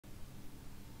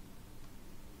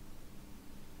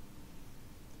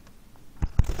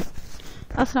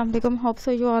Assalamu alaikum. Hope so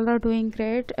you all are doing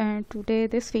great, and today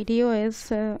this video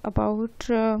is about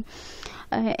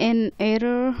an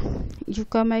error you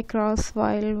come across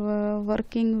while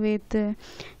working with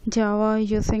Java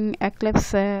using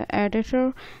Eclipse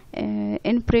editor.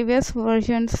 In previous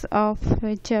versions of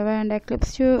Java and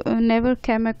Eclipse you never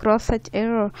came across such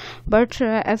error, but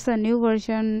as in new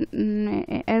version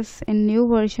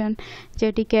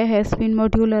JDK has been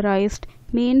modularized,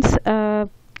 means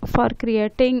for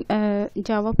creating a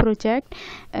Java project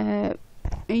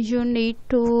you need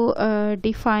to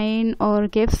define or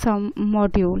give some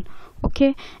module.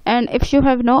 Okay, and if you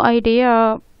have no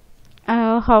idea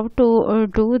how to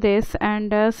do this,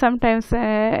 and sometimes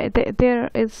there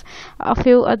is a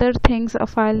few other things a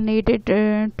file needed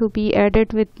to be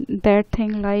added with that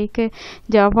thing, like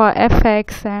Java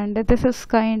fx, and this is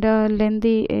kind of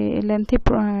lengthy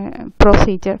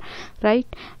procedure, right?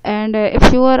 And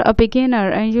if you are a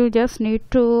beginner and you just need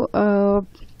to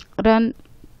run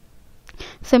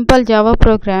simple Java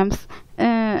programs,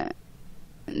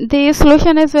 the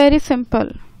solution is very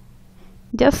simple.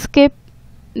 Just skip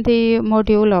the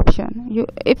module option.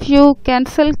 If you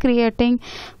cancel creating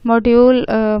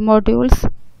modules,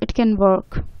 it can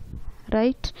work,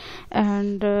 right?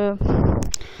 And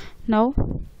now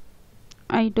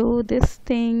I do this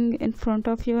thing in front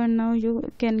of you, and now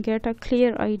you can get a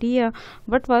clear idea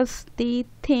what was the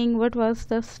thing, what was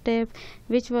the step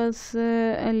which was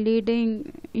leading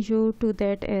you to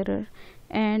that error.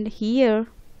 And here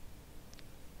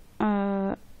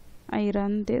I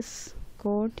run this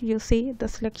code. You see the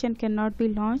selection cannot be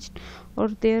launched, or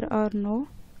there are no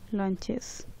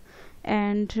launches.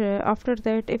 And after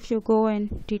that, if you go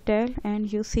in detail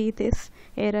and you see this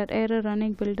error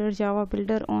running builder Java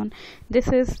builder on, this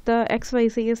is the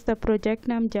XYZ is the project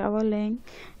name,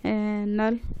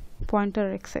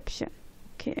 java.lang.NullPointerException.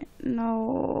 Okay,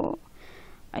 now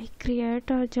I create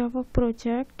a Java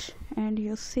project, and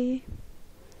you see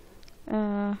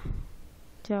Java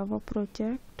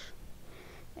project,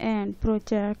 and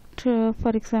project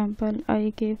for example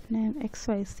I give name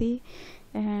XYZ,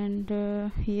 and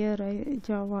here I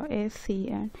Java AC,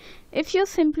 and if you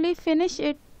simply finish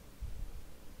it,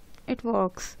 it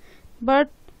works. But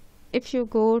if you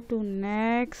go to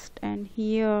next, and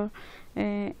here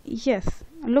yes,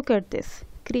 look at this,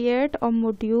 create a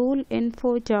module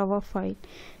info Java file.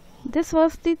 This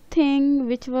was the thing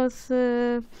which was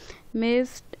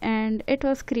missed, and it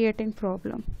was creating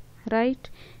problem, right?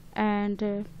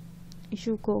 And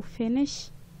you go finish,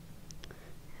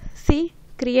 see,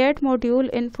 create module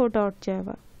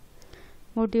info.java,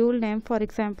 module name for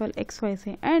example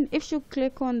XYZ, and if you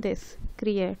click on this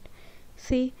create,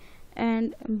 see,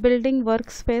 and building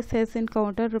workspace has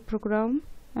encountered a problem,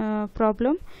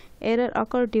 error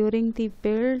occurred during the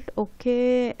build.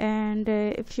 Okay, and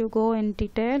if you go in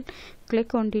detail,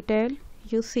 click on detail,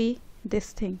 you see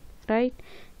this thing, right?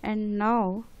 And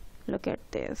now look at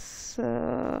this,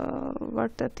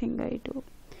 what the thing I do,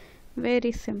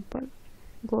 very simple.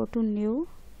 Go to new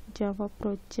Java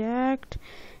project,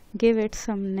 give it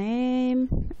some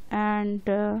name, and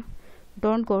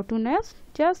don't go to next,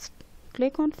 just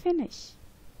click on finish.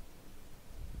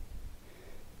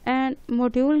 And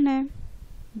module name,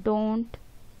 don't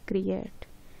create.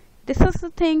 This is the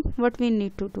thing what we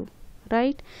need to do,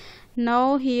 right?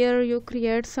 Now here you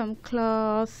create some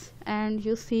class, and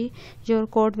you see your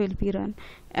code will be run.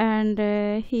 And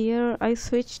here I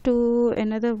switch to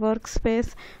another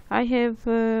workspace. I have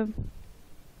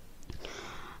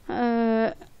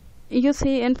you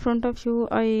see in front of you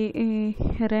I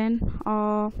ran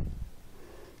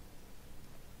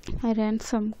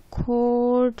some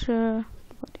code, for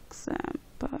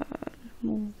example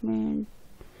movement,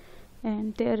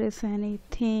 and there is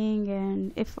anything,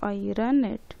 and if I run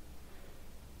it,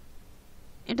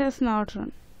 it does not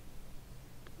run,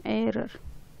 error,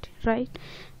 right?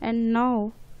 And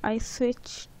now I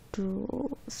switch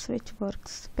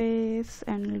workspace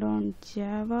and learn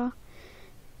Java,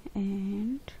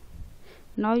 and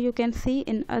now you can see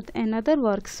in another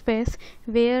workspace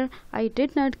where I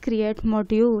did not create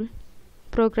module,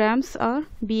 programs are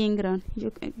being run.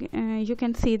 You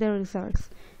can see the results,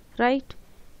 right?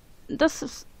 The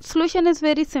solution is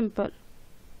very simple,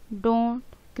 don't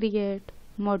create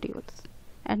modules,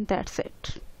 and that's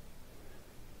it.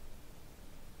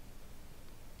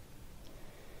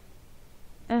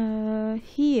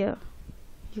 Here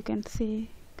you can see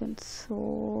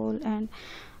console, and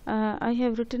I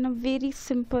have written a very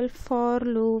simple for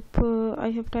loop.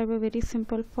 I have typed a very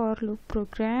simple for loop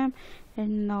program,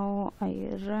 and now I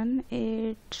run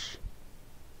it,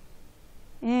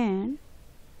 and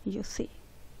you see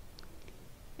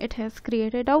it has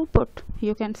created output.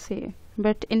 You can see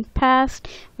but in past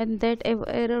when that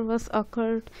error was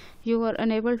occurred, you were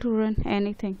unable to run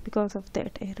anything because of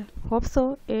that error. Hope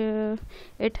so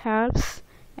it helps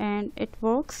and it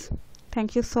works.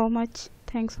 Thank you so much.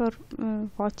 Thanks for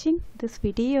watching this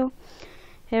video.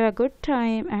 Have a good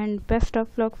time and best of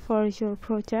luck for your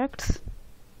projects.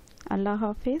 Allah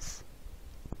Hafiz.